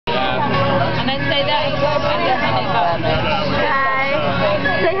I say that? Hi.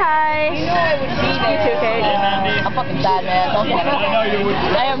 Say hi. You too, Kate. I'm fucking sad, man. Don't get it.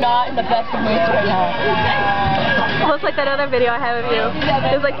 I am not in the best of moods right now. Almost like that other video I have of you.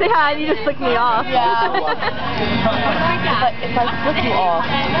 It was like, say hi, and you just flicked me off. Yeah. if I flick you off,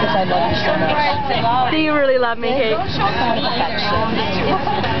 because I love you so much. Do you really love me, Kate?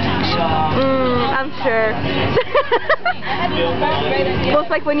 I'm sure. Looks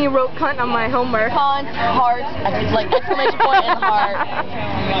like when you wrote cunt on my homework. Cunt, heart, like exclamation point and heart.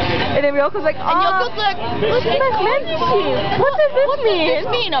 And then Ryoko's like, and Yoko's like, what does this mean? What does this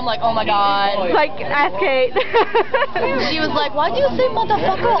mean? I'm like, oh my god. Like, ask Kate. She was like, why do you say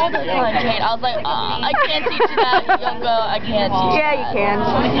motherfucker all the time, Kate? I was like, I can't teach you that, Yoko. I can't teach you Yeah, you can.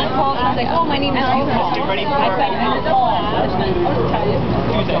 I was like, oh, my name is Yoko.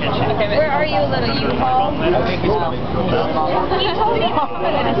 Where are you, little U-Haul?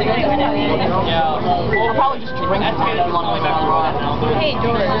 I'll probably just drink it on the way back to the road. Hey,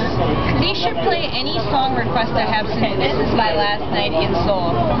 George. We should play any song request I have since this is my last night in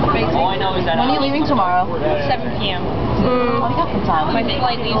Seoul. All I know is that when are you leaving tomorrow? 7 p.m. Oh, you got some time. My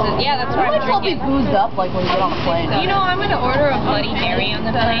flight leaves at, yeah, that's why I'm drinking. Be boozed up like when you get on the plane. You know, I'm going to order a Bloody Mary on the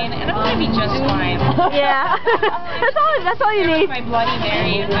plane, and I'm going to be just fine. Yeah. That's all you need. My Bloody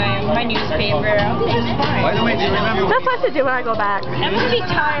Mary and my newspaper. I'll be just fine. By the way, do you remember? That's what to do when I go back. I'm going to be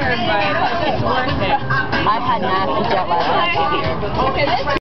tired, but it's worth it. I've had massive jet lag. Okay, this